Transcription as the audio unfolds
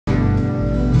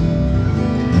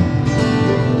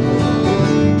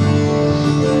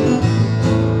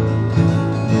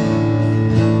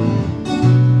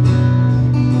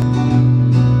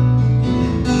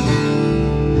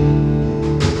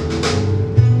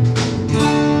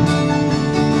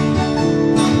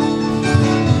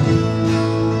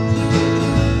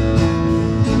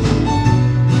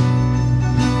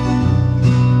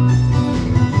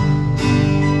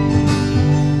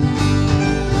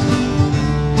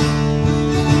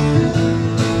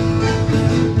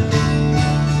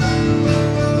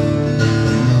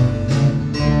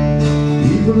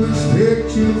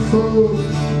before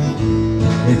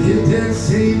and hit that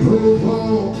same old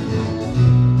wall.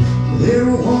 They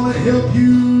don't want to help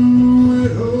you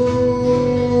at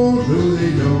all, no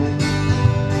they don't.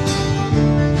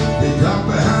 They talk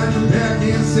behind your back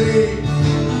and say,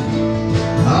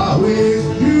 I always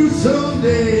knew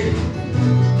someday,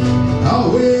 I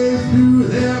always knew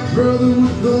that brother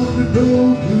would come to no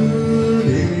good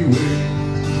anyway.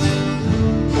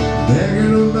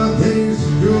 Bagging up my things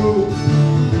to go,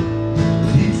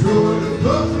 Detroit to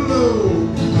Buffalo.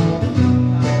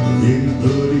 If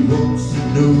anybody wants to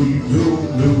know, you don't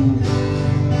know.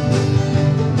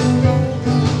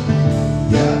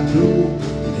 Gotta know,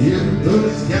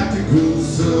 everybody's got to go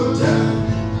sometime.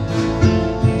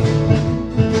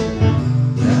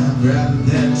 I'm riding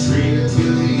that train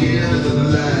until the end of the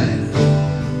line.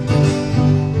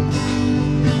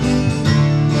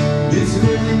 Missing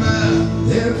every mile,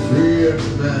 every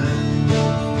mile.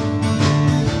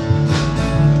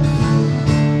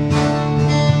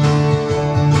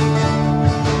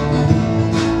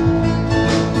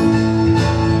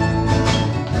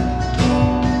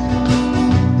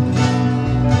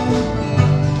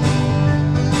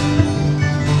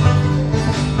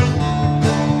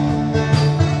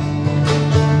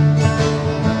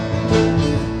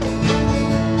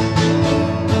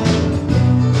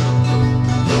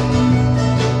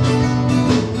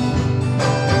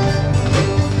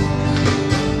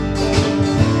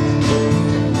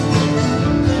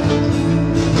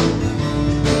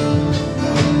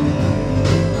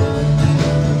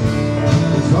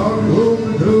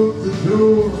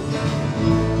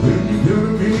 When you've done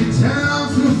it many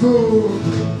times before,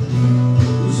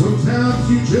 sometimes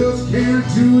you just can't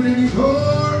do it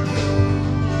anymore.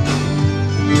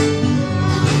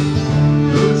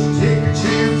 But you take a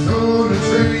chance on a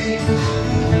train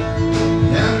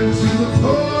out into the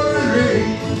pouring rain.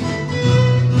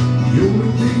 The only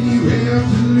thing you have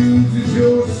to lose is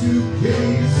your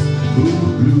suitcase full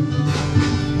of blues.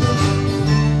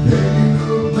 Packing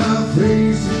up my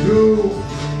things to go,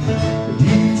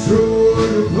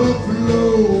 Detroit or Buffalo.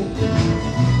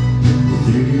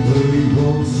 If anybody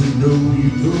wants to know, you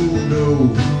don't know.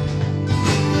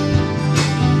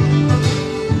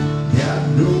 God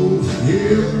knows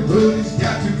everybody's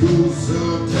got to go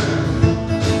sometime.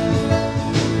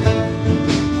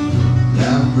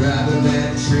 I'm riding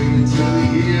that train until the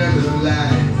end of the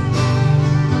line.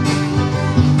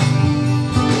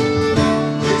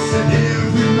 It's an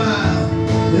every mile,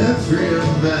 every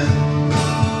mile.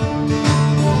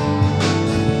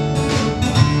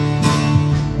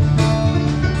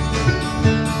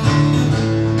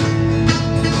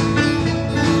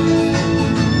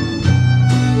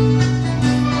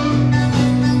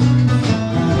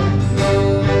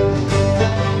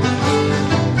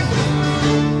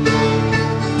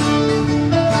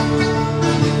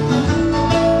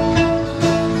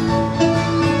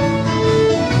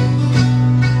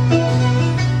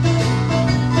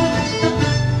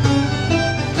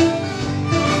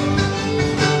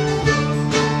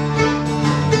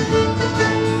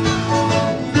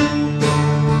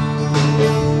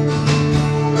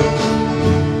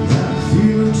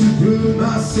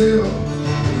 Myself,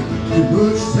 too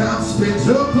much time spent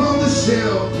up on the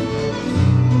shelf.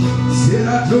 Said I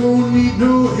don't need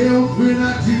no help when I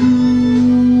do,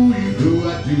 you know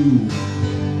I do.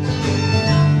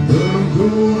 But I'm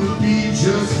gonna be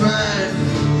just fine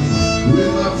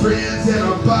with my friends and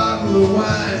a bottle of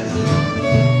wine.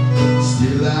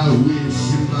 Still I wish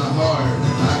in my heart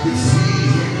I could see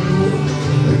you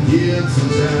again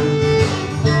sometime.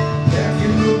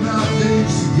 Packing up my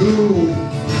things to go,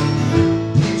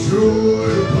 Detroit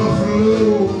or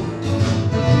Buffalo.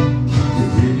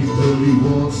 If anybody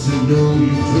wants to know,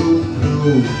 you don't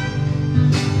know.